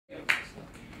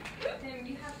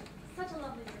such a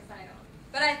lovely recital.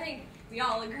 But I think we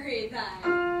all agree that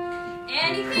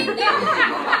anything new,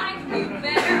 I can do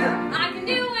better. I can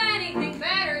do anything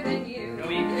better than you. No,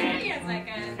 you can't. Yes, I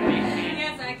can. No, you can't.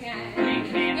 Yes, I can. No, you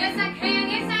can't. Yes, I can.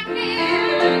 Yes, I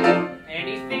can.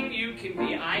 Anything you can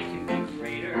be, I can be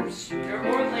greater. Sooner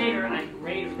or later, I'm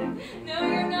greater than you. No,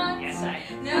 you're not. Yes, I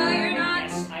am. No, you're not.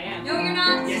 Yes, I am. No, you're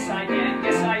not. Yes, I am.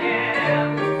 Yes, I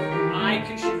am. I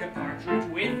can shoot a partridge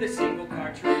with a single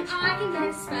cartridge. I can get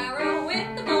a sparrow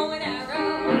with the bow and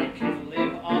arrow. I can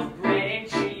live off bread and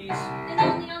cheese. And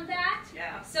only on that?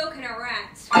 Yeah. So can a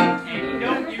rat. Any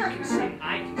note you can sing,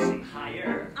 I can sing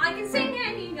higher. I can sing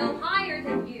any note higher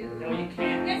than you. No, you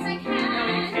can't. Yes, I can. No,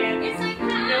 you can't. Yes, I can.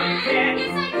 No, you can't.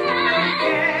 Yes, I No, you can.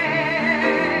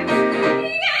 can't.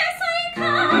 Yes, I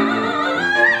can.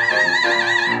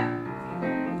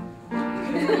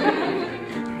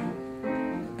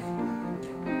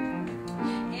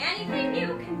 Anything you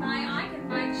can buy, I can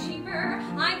buy cheaper.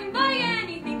 I can buy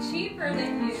anything cheaper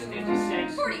than you. 50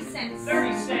 cents. 40 cents.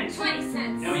 30 cents. 20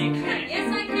 cents. No, you can't.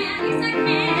 Yes, I can. Yes, I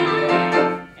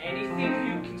can. Anything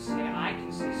you can say, I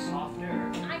can say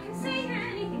softer. I can say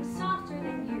anything softer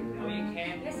than you. No, you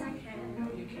can't. Yes, I can. No,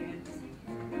 you can't.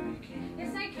 No, you can't.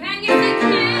 Yes, I can. Yes, I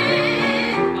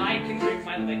can. I can drink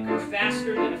my liquor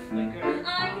faster than a flicker.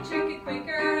 I can drink it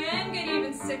quicker and get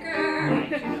even sicker. I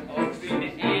can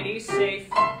open any safe.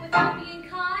 Without being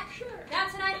caught? Sure.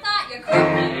 That's what I thought you could.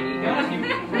 Any note you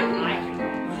can hold, I can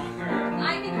hold longer.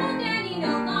 I can hold any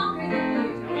no longer than you.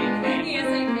 No, you can't. Yes,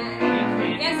 I can. No, you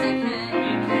can't. Yes, I can. No,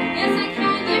 you can't. Yes, I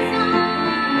can.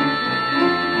 Yes,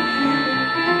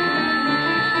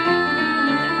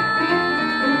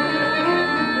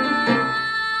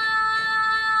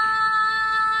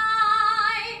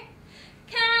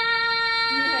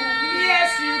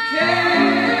 Yes, you can.